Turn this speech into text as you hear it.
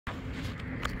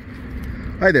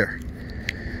Hi there.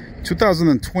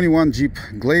 2021 Jeep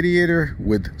Gladiator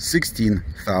with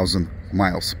 16,000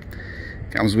 miles.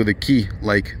 Comes with a key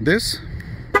like this,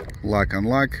 lock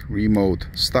unlock, remote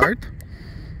start.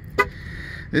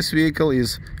 This vehicle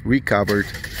is recovered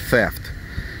theft.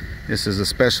 This is a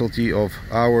specialty of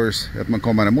ours at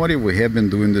Macomb Automotive. We have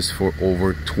been doing this for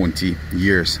over 20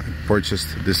 years. I purchased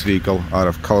this vehicle out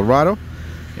of Colorado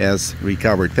as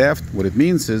recovered theft. What it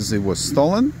means is it was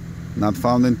stolen, not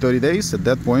found in 30 days. At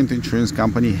that point, the insurance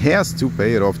company has to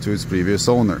pay it off to its previous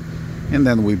owner, and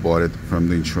then we bought it from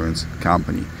the insurance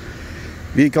company.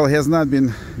 Vehicle has not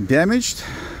been damaged.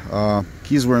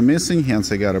 Keys were missing,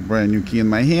 hence I got a brand new key in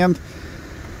my hand,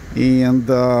 and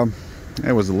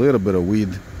there was a little bit of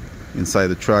weed inside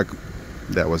the truck.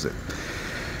 That was it.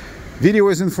 Video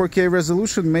is in 4K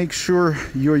resolution. Make sure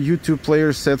your YouTube player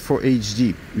is set for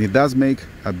HD. It does make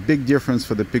a big difference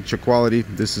for the picture quality.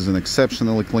 This is an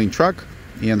exceptionally clean truck,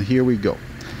 and here we go.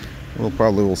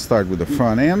 We'll start with the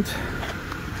front end.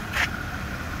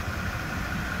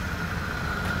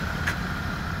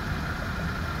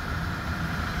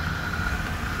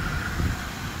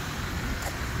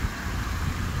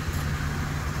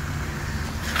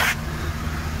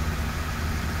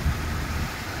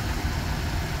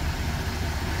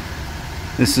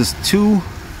 This is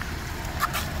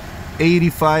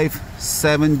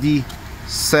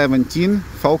 285/70/17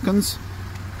 Falcons.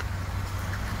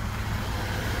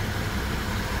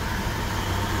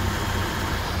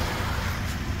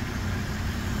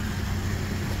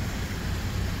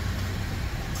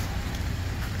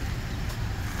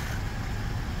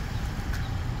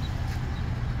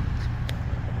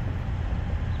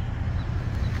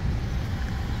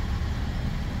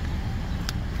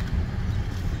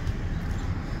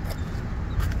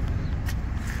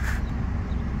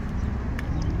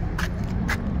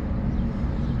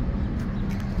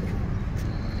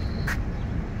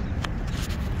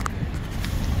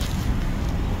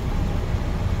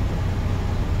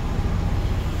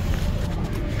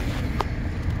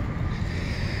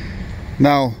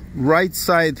 Now, right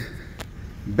side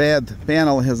bed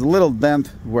panel has a little dent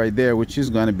right there, which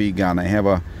is going to be gone. I have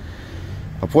a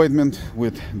appointment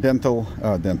with dent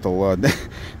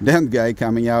guy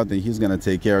coming out, and he's going to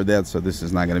take care of that, so this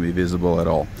is not going to be visible at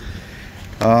all.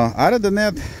 Other than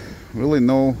that, really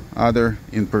no other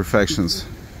imperfections.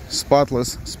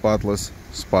 Spotless, spotless,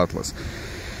 spotless.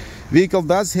 Vehicle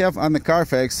does have on the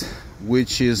Carfax,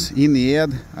 which is in the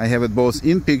ad. I have it both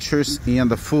in pictures and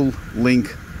the full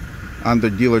link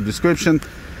under dealer description.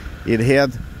 It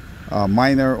had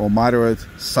minor or moderate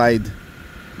side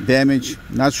damage.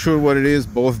 Not sure what it is.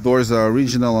 Both doors are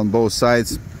original on both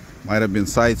sides. Might have been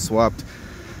side swapped.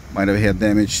 Might have had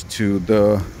damage to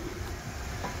the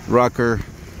rocker.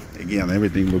 Again,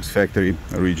 everything looks factory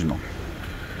original.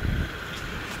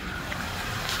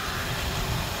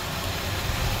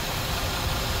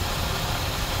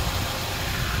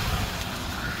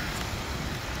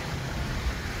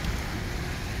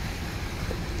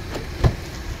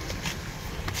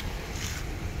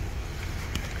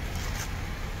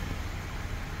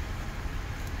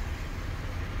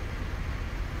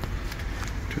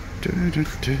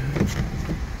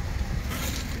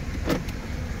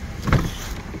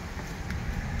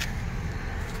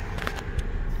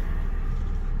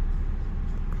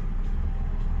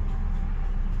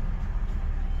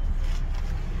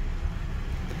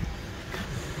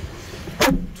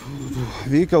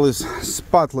 Vehicle is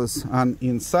spotless on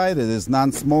inside. It is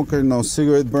non-smoker, no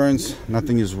cigarette burns,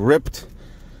 nothing is ripped.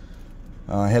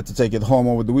 I had to take it home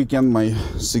over the weekend. My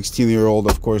 16-year-old,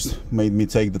 of course, made me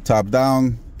take the top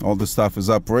down. All the stuff is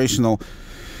operational.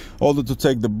 Although to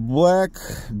take the black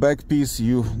back piece,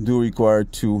 you do require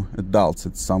 2 adults.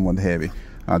 It's somewhat heavy.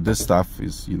 This stuff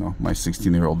is, you know, my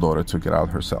 16-year-old daughter took it out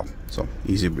herself. So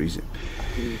easy breezy.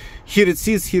 Heated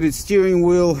seats, heated steering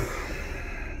wheel,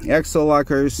 axle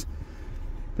lockers.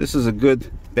 This is a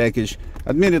good package.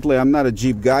 Admittedly, I'm not a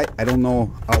Jeep guy. I don't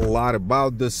know a lot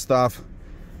about this stuff.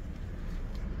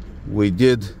 We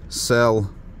did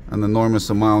sell an enormous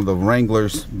amount of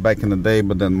Wranglers back in the day,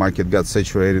 but then market got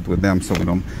saturated with them, so we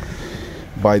don't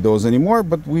buy those anymore.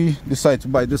 But we decided to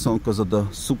buy this one because of the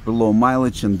super low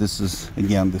mileage, and this is,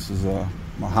 again, this is a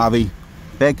Mojave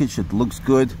package. It looks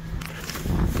good.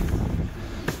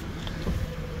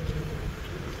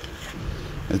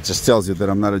 It just tells you that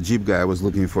I'm not a Jeep guy. I was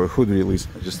looking for a hood release.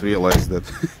 I just realized that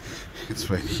it's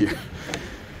right here.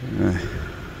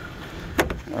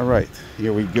 All right,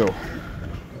 here we go.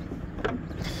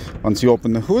 Once you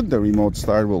open the hood, the remote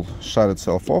start will shut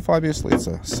itself off. Obviously, it's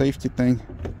a safety thing.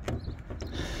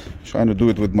 Trying to do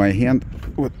it with my hand,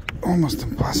 with almost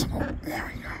impossible. There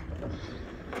we go.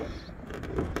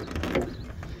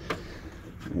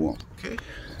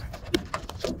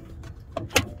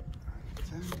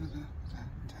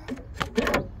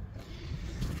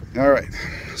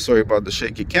 Sorry about the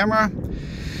shaky camera.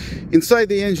 Inside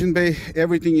the engine bay,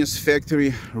 everything is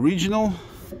factory original.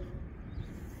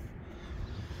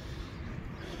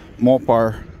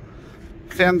 Mopar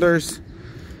fenders,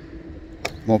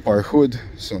 Mopar hood,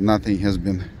 so nothing has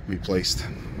been replaced.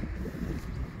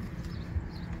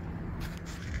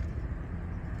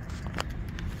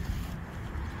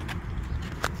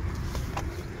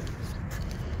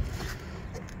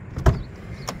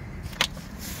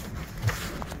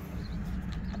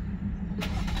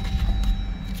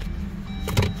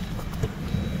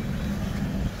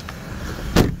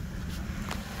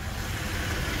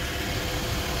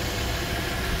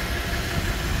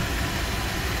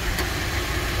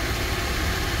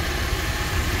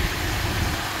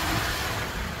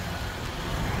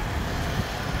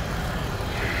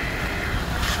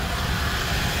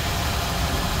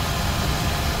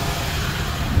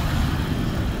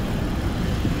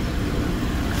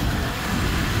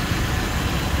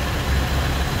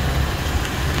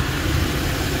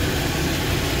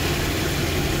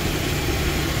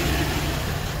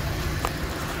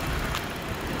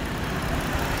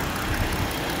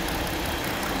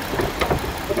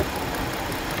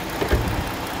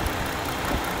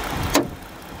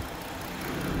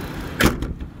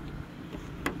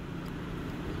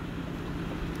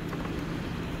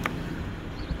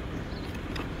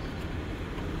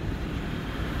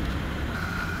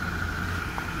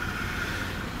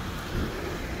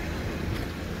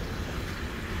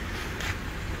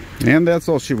 And that's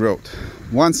all she wrote.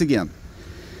 Once again,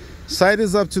 site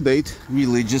is up to date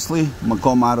religiously,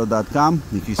 macomauto.com.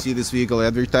 If you see this vehicle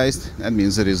advertised, that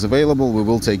means it is available. We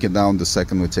will take it down the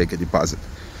second we take a deposit.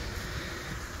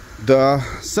 The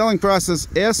selling process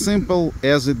as simple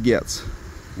as it gets.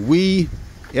 We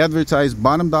advertise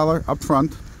bottom dollar up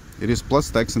front. It is plus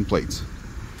tax and plates.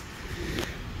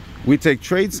 We take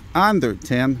trades under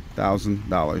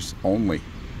 $10,000 only.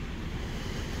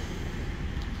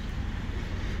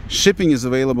 Shipping is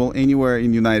available anywhere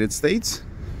in the United States,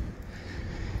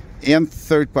 and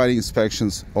third-party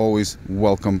inspections always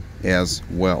welcome as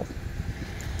well.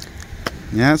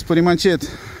 Yeah, that's pretty much it.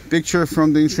 Picture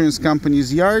from the insurance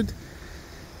company's yard,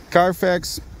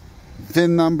 Carfax,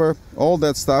 VIN number, all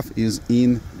that stuff is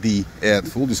in the ad.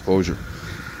 Full disclosure.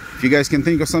 If you guys can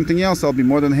think of something else, I'll be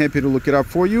more than happy to look it up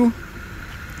for you.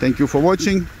 Thank you for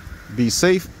watching. Be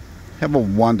safe. Have a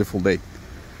wonderful day.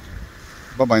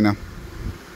 Bye-bye now.